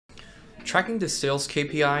Tracking the sales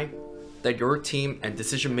KPI that your team and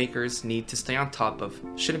decision makers need to stay on top of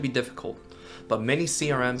shouldn't be difficult, but many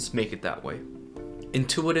CRMs make it that way.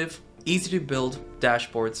 Intuitive, easy to build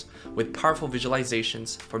dashboards with powerful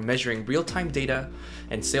visualizations for measuring real-time data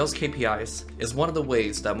and sales KPIs is one of the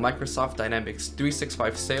ways that Microsoft Dynamics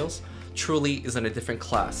 365 Sales truly is in a different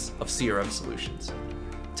class of CRM solutions.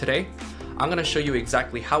 Today, I'm going to show you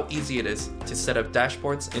exactly how easy it is to set up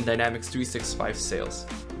dashboards in Dynamics 365 Sales.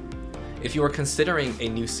 If you are considering a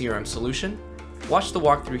new CRM solution, watch the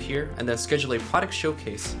walkthrough here and then schedule a product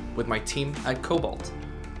showcase with my team at Cobalt.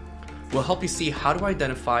 We'll help you see how to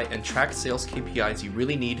identify and track sales KPIs you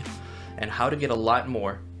really need and how to get a lot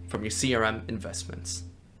more from your CRM investments.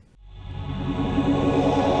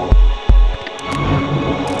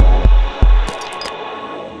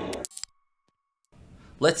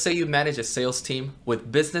 Let's say you manage a sales team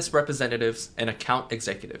with business representatives and account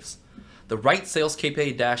executives. The right sales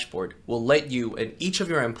KPI dashboard will let you and each of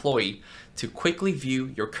your employees to quickly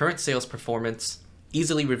view your current sales performance,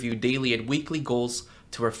 easily review daily and weekly goals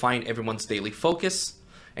to refine everyone's daily focus,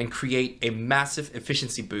 and create a massive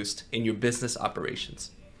efficiency boost in your business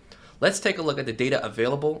operations. Let's take a look at the data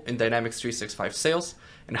available in Dynamics 365 Sales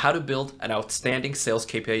and how to build an outstanding sales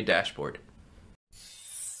KPI dashboard.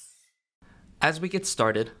 As we get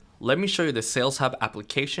started, let me show you the Sales Hub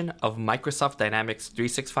application of Microsoft Dynamics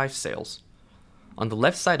 365 Sales. On the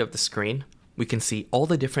left side of the screen, we can see all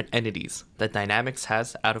the different entities that Dynamics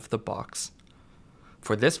has out of the box.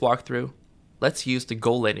 For this walkthrough, let's use the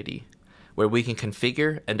goal entity, where we can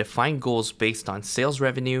configure and define goals based on sales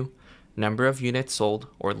revenue, number of units sold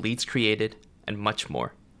or leads created, and much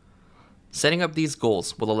more. Setting up these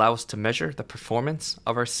goals will allow us to measure the performance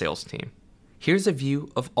of our sales team. Here's a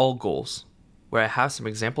view of all goals, where I have some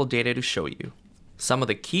example data to show you. Some of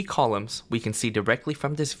the key columns we can see directly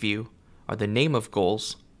from this view are the name of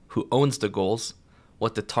goals, who owns the goals,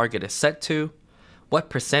 what the target is set to, what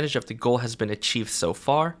percentage of the goal has been achieved so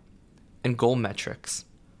far, and goal metrics.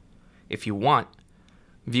 If you want,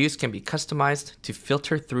 views can be customized to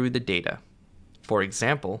filter through the data. For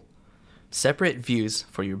example, separate views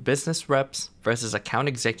for your business reps versus account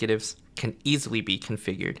executives can easily be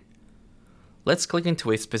configured. Let's click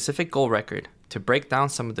into a specific goal record to break down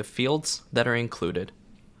some of the fields that are included.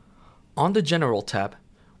 On the General tab,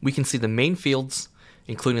 we can see the main fields,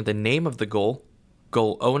 including the name of the goal,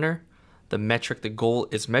 goal owner, the metric the goal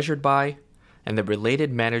is measured by, and the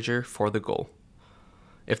related manager for the goal.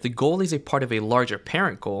 If the goal is a part of a larger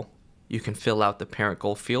parent goal, you can fill out the parent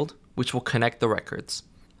goal field, which will connect the records.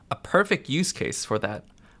 A perfect use case for that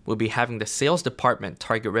will be having the sales department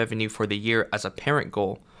target revenue for the year as a parent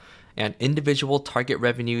goal, and individual target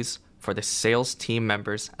revenues for the sales team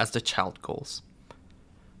members as the child goals.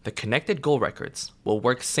 The connected goal records will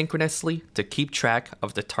work synchronously to keep track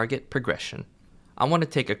of the target progression. I want to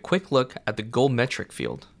take a quick look at the goal metric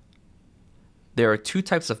field. There are two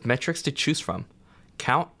types of metrics to choose from: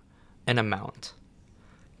 count and amount.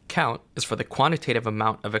 Count is for the quantitative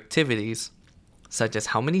amount of activities, such as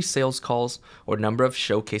how many sales calls or number of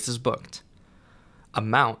showcases booked.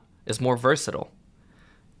 Amount is more versatile.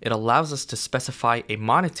 It allows us to specify a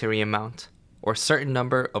monetary amount or a certain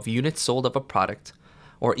number of units sold of a product,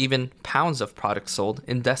 or even pounds of product sold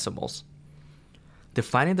in decimals.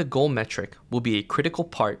 Defining the goal metric will be a critical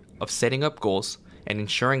part of setting up goals and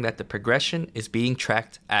ensuring that the progression is being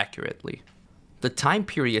tracked accurately. The time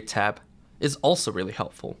period tab is also really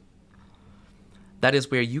helpful. That is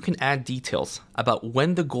where you can add details about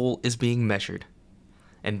when the goal is being measured.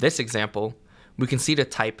 In this example, we can see the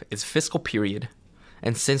type is fiscal period,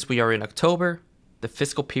 and since we are in October, the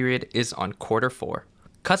fiscal period is on Q4.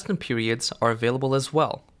 Custom periods are available as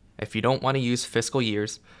well if you don't want to use fiscal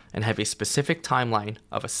years and have a specific timeline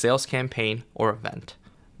of a sales campaign or event.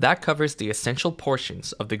 That covers the essential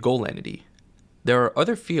portions of the goal entity. There are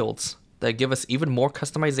other fields that give us even more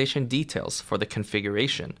customization details for the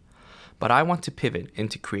configuration, but I want to pivot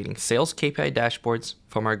into creating sales KPI dashboards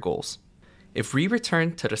from our goals. If we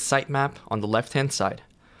return to the sitemap on the left-hand side,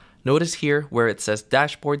 notice here where it says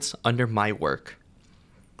Dashboards under My Work.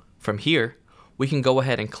 From here, we can go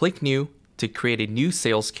ahead and click New to create a new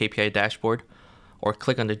sales KPI dashboard, or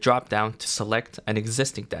click on the drop-down to select an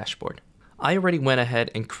existing dashboard. I already went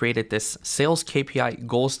ahead and created this sales KPI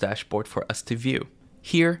goals dashboard for us to view.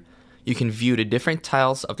 Here, you can view the different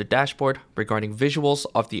tiles of the dashboard regarding visuals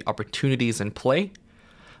of the opportunities in play,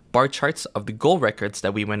 bar charts of the goal records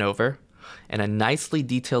that we went over, and a nicely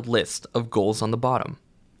detailed list of goals on the bottom.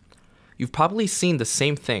 You've probably seen the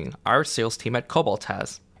same thing our sales team at Cobalt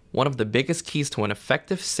has. One of the biggest keys to an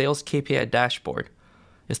effective sales KPI dashboard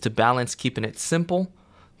is to balance keeping it simple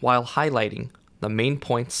while highlighting the main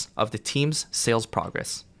points of the team's sales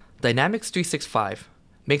progress. Dynamics 365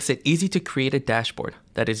 makes it easy to create a dashboard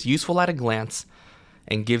that is useful at a glance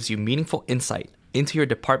and gives you meaningful insight into your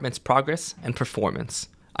department's progress and performance.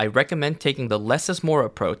 I recommend taking the less is more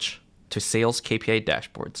approach to sales KPI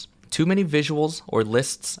dashboards. Too many visuals or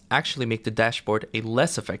lists actually make the dashboard a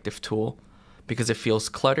less effective tool because it feels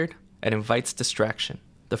cluttered and invites distraction.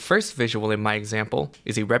 The first visual in my example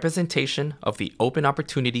is a representation of the open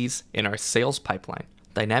opportunities in our sales pipeline.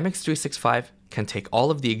 Dynamics 365 can take all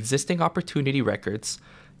of the existing opportunity records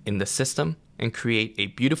in the system and create a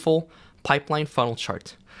beautiful pipeline funnel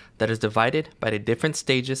chart that is divided by the different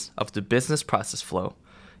stages of the business process flow,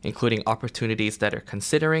 including opportunities that are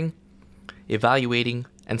considering, evaluating,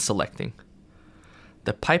 and selecting.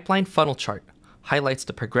 The pipeline funnel chart highlights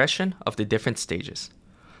the progression of the different stages.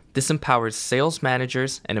 This empowers sales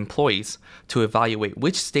managers and employees to evaluate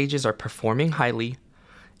which stages are performing highly,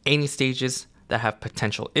 any stages that have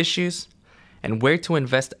potential issues, and where to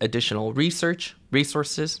invest additional research,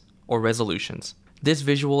 resources, or resolutions. This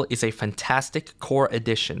visual is a fantastic core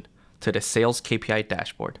addition to the sales KPI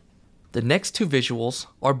dashboard. The next two visuals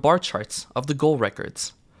are bar charts of the goal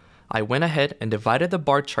records. I went ahead and divided the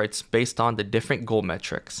bar charts based on the different goal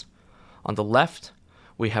metrics. On the left,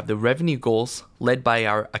 we have the revenue goals led by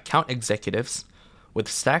our account executives, with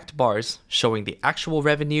stacked bars showing the actual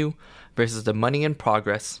revenue versus the money in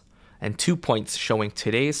progress, and 2 points showing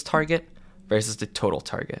today's target versus the total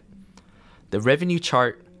target. The revenue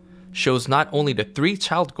chart shows not only the 3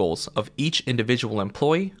 child goals of each individual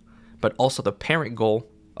employee, but also the parent goal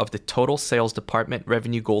of the total sales department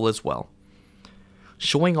revenue goal as well.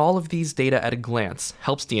 Showing all of these data at a glance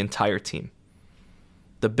helps the entire team.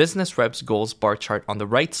 The business reps goals bar chart on the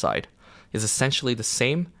right side is essentially the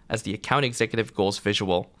same as the account executive goals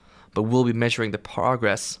visual, but we'll be measuring the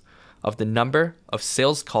progress of the number of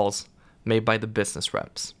sales calls made by the business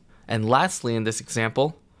reps. And lastly, in this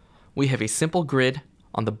example, we have a simple grid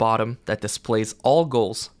on the bottom that displays all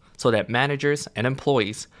goals so that managers and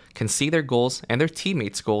employees can see their goals and their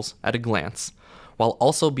teammates' goals at a glance, while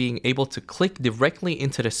also being able to click directly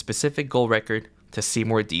into the specific goal record to see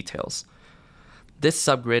more details. This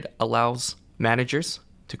subgrid allows managers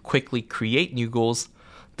to quickly create new goals,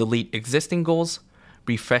 delete existing goals,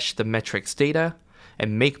 refresh the metrics data,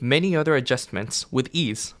 and make many other adjustments with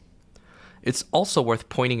ease. It's also worth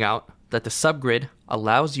pointing out that the subgrid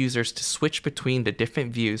allows users to switch between the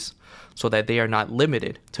different views so that they are not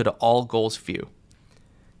limited to the all goals view.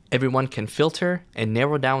 Everyone can filter and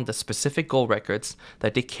narrow down the specific goal records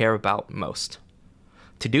that they care about most.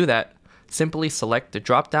 To do that, simply select the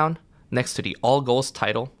drop-down next to the All Goals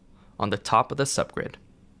title on the top of the subgrid.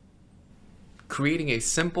 Creating a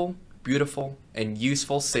simple, beautiful, and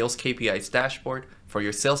useful sales KPIs dashboard for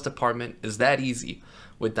your sales department is that easy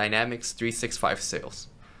with Dynamics 365 Sales.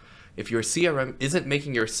 If your CRM isn't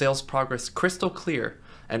making your sales progress crystal clear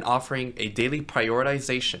and offering a daily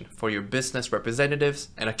prioritization for your business representatives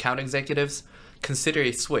and account executives, consider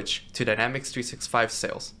a switch to Dynamics 365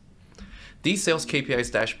 Sales. These sales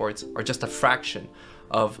KPIs dashboards are just a fraction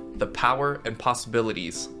of the power and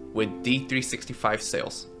possibilities with D365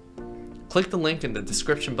 Sales. Click the link in the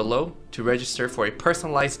description below to register for a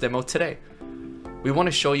personalized demo today. We want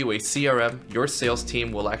to show you a CRM your sales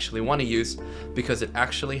team will actually want to use because it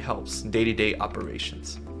actually helps day-to-day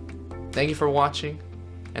operations. Thank you for watching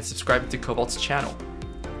and subscribing to Cobalt's channel.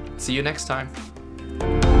 See you next time.